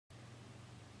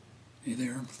Hey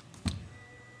there,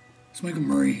 it's Michael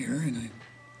Murray here, and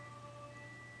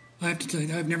I have to tell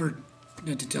you, I've never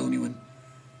had to tell anyone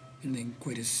anything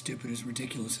quite as stupid, as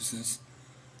ridiculous as this.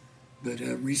 But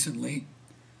recently,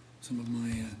 some of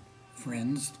my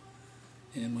friends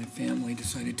and my family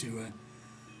decided to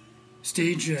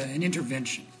stage an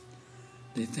intervention.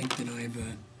 They think that I've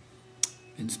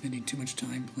been spending too much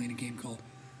time playing a game called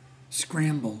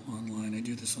Scramble online. I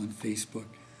do this on Facebook.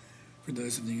 For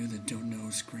those of you that don't know,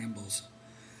 Scramble's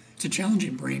it's a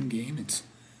challenging brain game. It's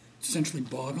essentially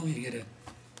Boggle. You get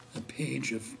a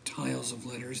page of tiles of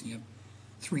letters, and you have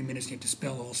 3 minutes. And you have to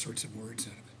spell all sorts of words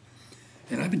out of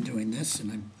it. And I've been doing this,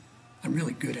 and I'm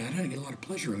really good at it. I get a lot of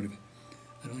pleasure out of it.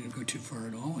 I don't think I go too far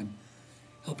at all. I'm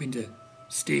helping to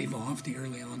stave off the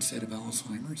early onset of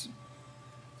Alzheimer's.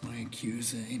 My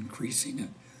IQ's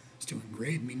increasing. It's doing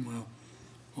great. Meanwhile,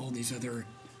 all these other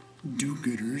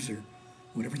do-gooders, or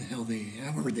whatever the hell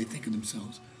however they think of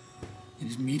themselves, and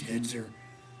these meatheads are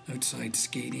outside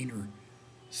skating or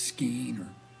skiing or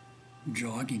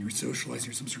jogging or socializing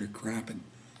or some sort of crap, and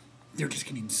they're just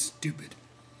getting stupid.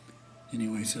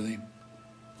 Anyway, so they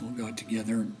all got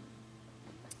together and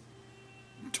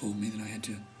told me that I had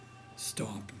to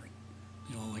stop.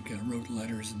 They all wrote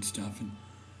letters and stuff and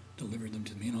delivered them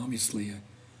to me, and obviously I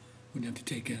wouldn't have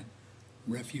to take a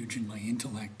refuge in my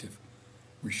intellect if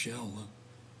Rochelle,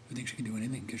 who thinks she can do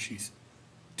anything because she's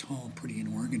tall, pretty,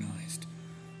 and organized,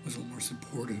 was a little more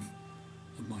supportive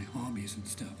of my hobbies and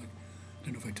stuff. I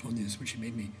don't know if I told you this, but she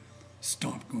made me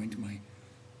stop going to my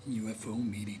UFO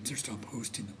meetings or stop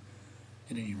hosting them.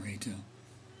 At any rate,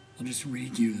 I'll just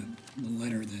read you the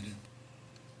letter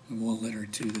a letter or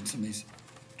two that some of these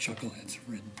chuckleheads have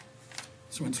written.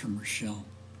 This one's from Rochelle.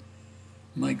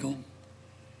 Michael,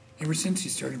 ever since you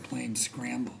started playing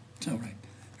Scramble, oh right,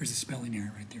 there's a spelling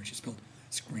error right there. She spelled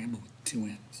Scramble with 2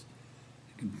 N's.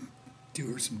 You can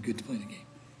do her some good to play the game.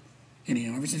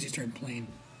 Anyhow, ever since you started playing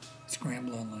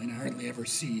Scramble online, I hardly ever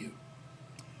see you.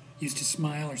 You used to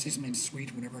smile or say something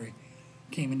sweet whenever I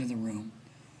came into the room,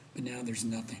 but now there's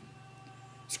nothing.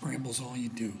 Scramble's all you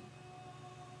do.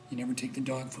 You never take the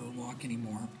dog for a walk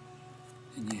anymore,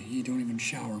 and you don't even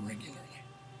shower regularly.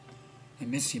 I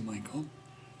miss you, Michael.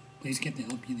 Please get the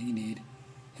help you need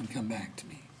and come back to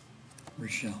me.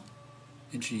 Rochelle.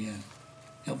 And she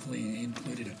helpfully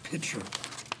included a picture,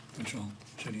 which I'll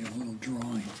show you, a little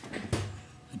drawing.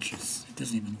 It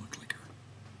doesn't even look like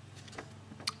her.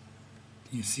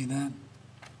 Can you see that?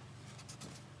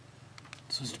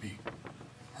 It's supposed to be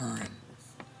her and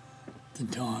the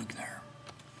dog there.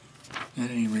 At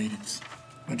any rate, it's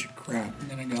a bunch of crap. And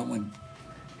then I got one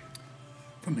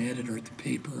from the editor at the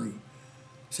paper who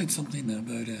said something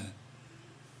about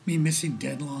me missing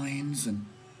deadlines and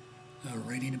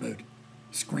writing about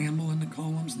Scramble in the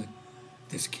columns, that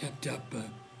this kept up, you'd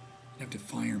have to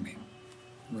fire me.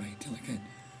 Right,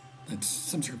 that's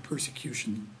some sort of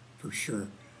persecution for sure.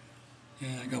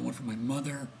 Yeah, I got one from my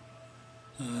mother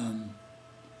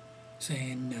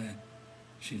saying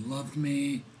she loved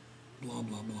me, blah,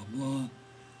 blah, blah, blah.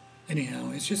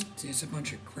 Anyhow, it's a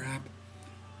bunch of crap.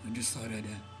 I just thought I'd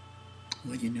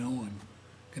let you know I'm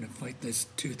going to fight this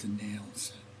tooth and nail.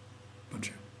 It's a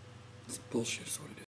bunch of bullshit is what it is.